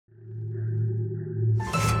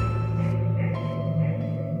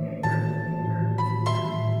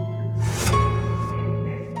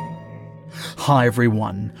Hi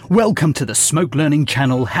everyone, welcome to the Smoke Learning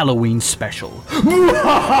Channel Halloween special.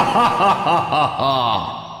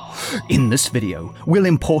 In this video, we'll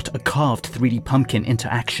import a carved 3D pumpkin into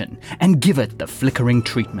action and give it the flickering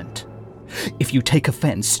treatment. If you take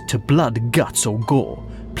offense to blood, guts or gore,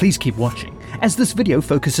 please keep watching, as this video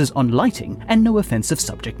focuses on lighting and no offensive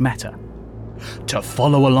subject matter. To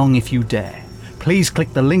follow along if you dare, please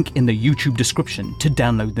click the link in the YouTube description to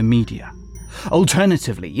download the media.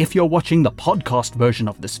 Alternatively, if you're watching the podcast version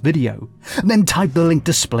of this video, then type the link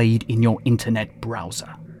displayed in your internet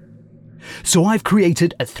browser. So I've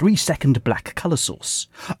created a 3-second black color source,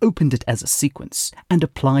 opened it as a sequence, and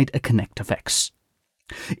applied a ConnectFX.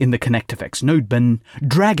 In the ConnectFX node bin,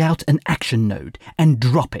 drag out an action node and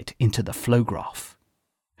drop it into the flow graph.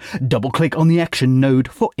 Double-click on the action node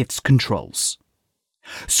for its controls.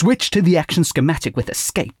 Switch to the action schematic with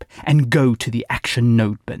Escape and go to the action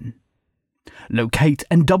node bin. Locate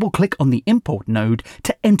and double-click on the import node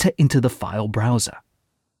to enter into the file browser.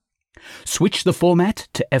 Switch the format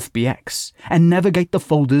to FBX and navigate the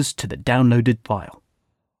folders to the downloaded file.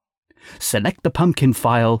 Select the pumpkin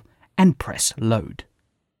file and press load.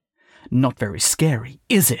 Not very scary,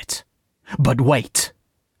 is it? But wait!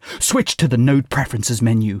 Switch to the Node Preferences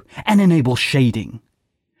menu and enable shading.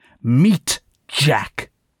 Meet Jack.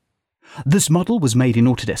 This model was made in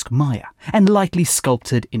Autodesk Maya and lightly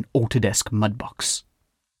sculpted in Autodesk Mudbox.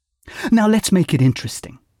 Now let's make it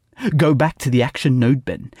interesting. Go back to the action node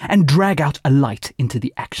bin and drag out a light into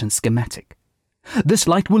the action schematic. This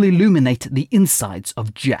light will illuminate the insides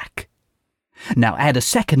of Jack. Now add a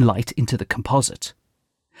second light into the composite.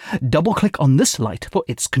 Double-click on this light for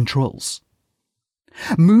its controls.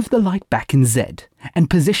 Move the light back in Z and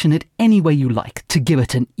position it any way you like to give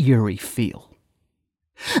it an eerie feel.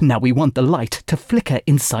 Now we want the light to flicker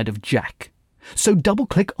inside of Jack, so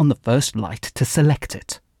double-click on the first light to select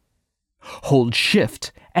it. Hold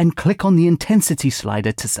Shift and click on the intensity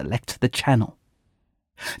slider to select the channel.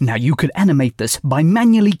 Now you could animate this by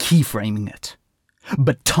manually keyframing it,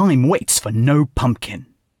 but time waits for no pumpkin.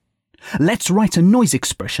 Let's write a noise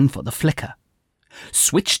expression for the flicker.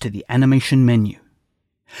 Switch to the animation menu.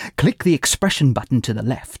 Click the expression button to the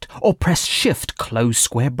left or press Shift close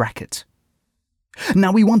square bracket.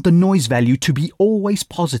 Now we want the noise value to be always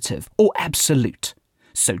positive or absolute,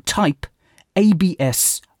 so type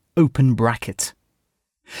ABS open bracket.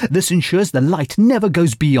 This ensures the light never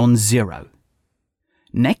goes beyond 0.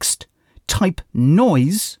 Next, type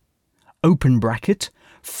noise open bracket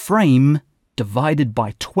frame divided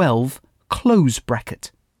by 12 close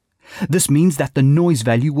bracket. This means that the noise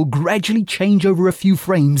value will gradually change over a few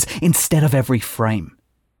frames instead of every frame.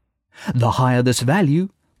 The higher this value,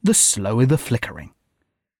 the slower the flickering.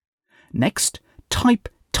 Next, type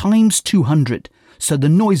times 200, so the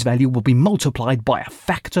noise value will be multiplied by a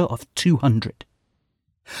factor of 200.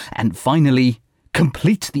 And finally,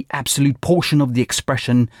 complete the absolute portion of the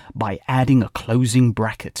expression by adding a closing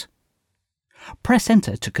bracket. Press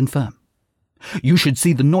Enter to confirm. You should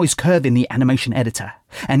see the noise curve in the animation editor,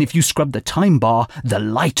 and if you scrub the time bar, the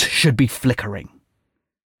light should be flickering.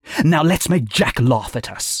 Now let's make Jack laugh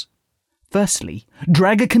at us. Firstly,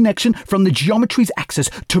 drag a connection from the geometry's axis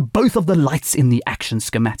to both of the lights in the action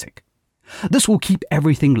schematic. This will keep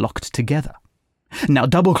everything locked together. Now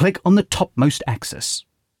double-click on the topmost axis.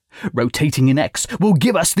 Rotating in X will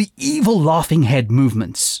give us the evil laughing head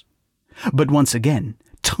movements. But once again,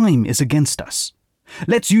 time is against us.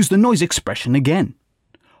 Let's use the noise expression again.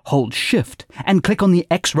 Hold Shift and click on the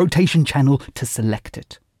X rotation channel to select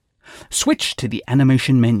it. Switch to the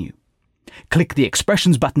animation menu. Click the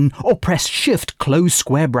expressions button or press Shift close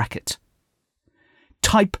square bracket.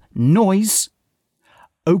 Type noise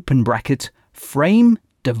open bracket frame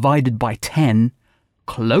divided by 10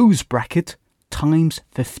 close bracket times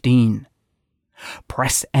 15.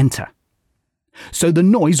 Press Enter. So the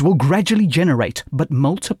noise will gradually generate but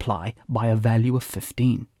multiply by a value of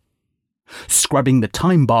 15. Scrubbing the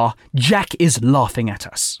time bar, Jack is laughing at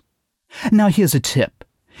us. Now here's a tip.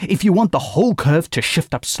 If you want the whole curve to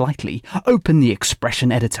shift up slightly, open the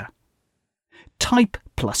expression editor. Type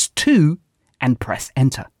 +2 and press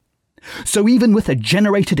Enter. So even with a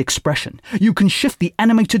generated expression, you can shift the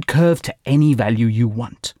animated curve to any value you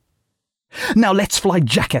want. Now let's fly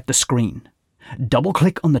Jack at the screen.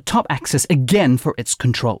 Double-click on the top axis again for its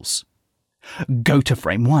controls. Go to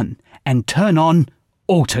frame 1 and turn on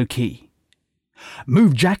Auto Key.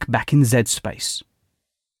 Move Jack back in Z space.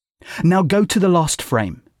 Now go to the last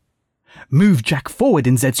frame. Move Jack forward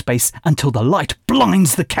in Z space until the light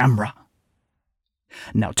blinds the camera.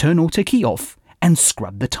 Now turn Auto Key off and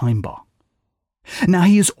scrub the time bar. Now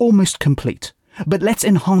he is almost complete, but let's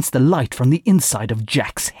enhance the light from the inside of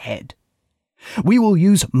Jack's head. We will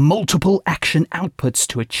use multiple action outputs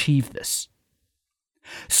to achieve this.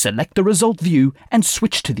 Select the result view and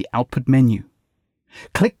switch to the output menu.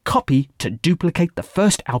 Click Copy to duplicate the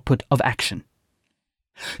first output of action.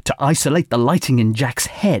 To isolate the lighting in Jack's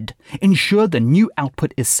head, ensure the new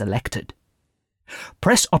output is selected.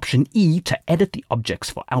 Press Option E to edit the objects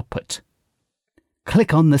for output.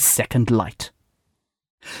 Click on the second light.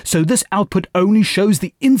 So this output only shows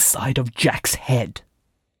the inside of Jack's head.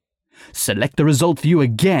 Select the result view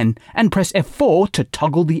again and press F4 to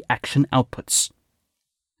toggle the action outputs.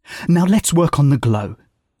 Now let's work on the glow.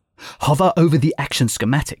 Hover over the action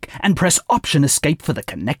schematic and press Option Escape for the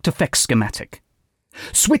ConnectFX schematic.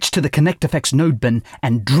 Switch to the ConnectFX node bin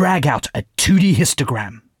and drag out a 2D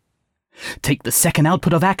histogram. Take the second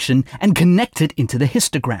output of action and connect it into the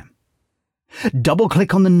histogram.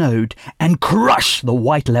 Double-click on the node and crush the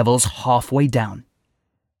white levels halfway down.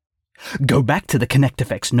 Go back to the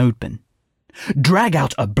ConnectFX node bin. Drag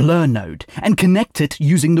out a blur node and connect it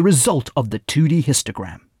using the result of the 2D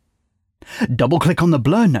histogram. Double-click on the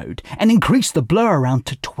blur node and increase the blur around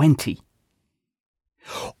to 20.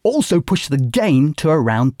 Also push the gain to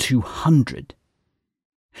around 200.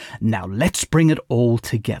 Now let's bring it all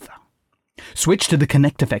together. Switch to the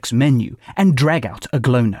ConnectFX menu and drag out a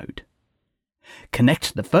glow node.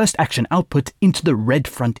 Connect the first action output into the red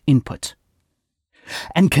front input.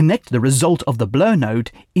 And connect the result of the blur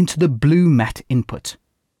node into the blue matte input.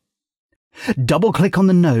 Double-click on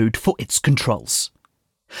the node for its controls.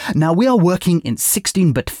 Now we are working in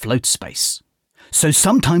 16-bit float space, so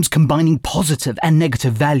sometimes combining positive and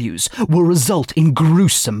negative values will result in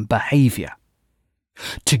gruesome behavior.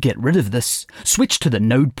 To get rid of this, switch to the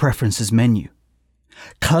Node Preferences menu.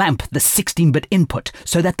 Clamp the 16-bit input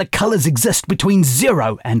so that the colors exist between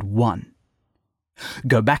 0 and 1.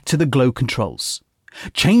 Go back to the glow controls.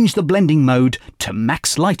 Change the blending mode to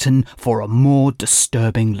Max Lighten for a more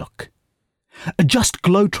disturbing look. Adjust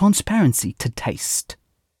glow transparency to taste.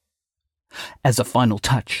 As a final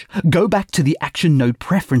touch, go back to the Action Node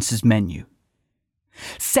Preferences menu.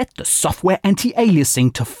 Set the software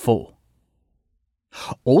anti-aliasing to 4.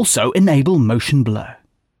 Also enable motion blur.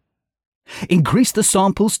 Increase the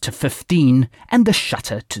samples to 15 and the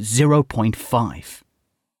shutter to 0.5.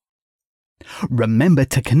 Remember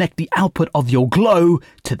to connect the output of your glow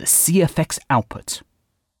to the CFX output.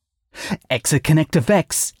 Exit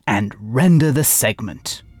ConnectFX and render the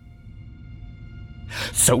segment.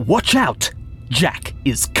 So watch out! Jack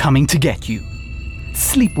is coming to get you.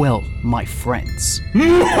 Sleep well, my friends.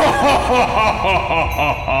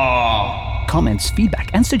 Comments, feedback,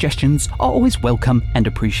 and suggestions are always welcome and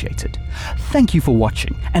appreciated. Thank you for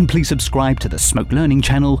watching, and please subscribe to the Smoke Learning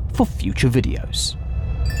channel for future videos.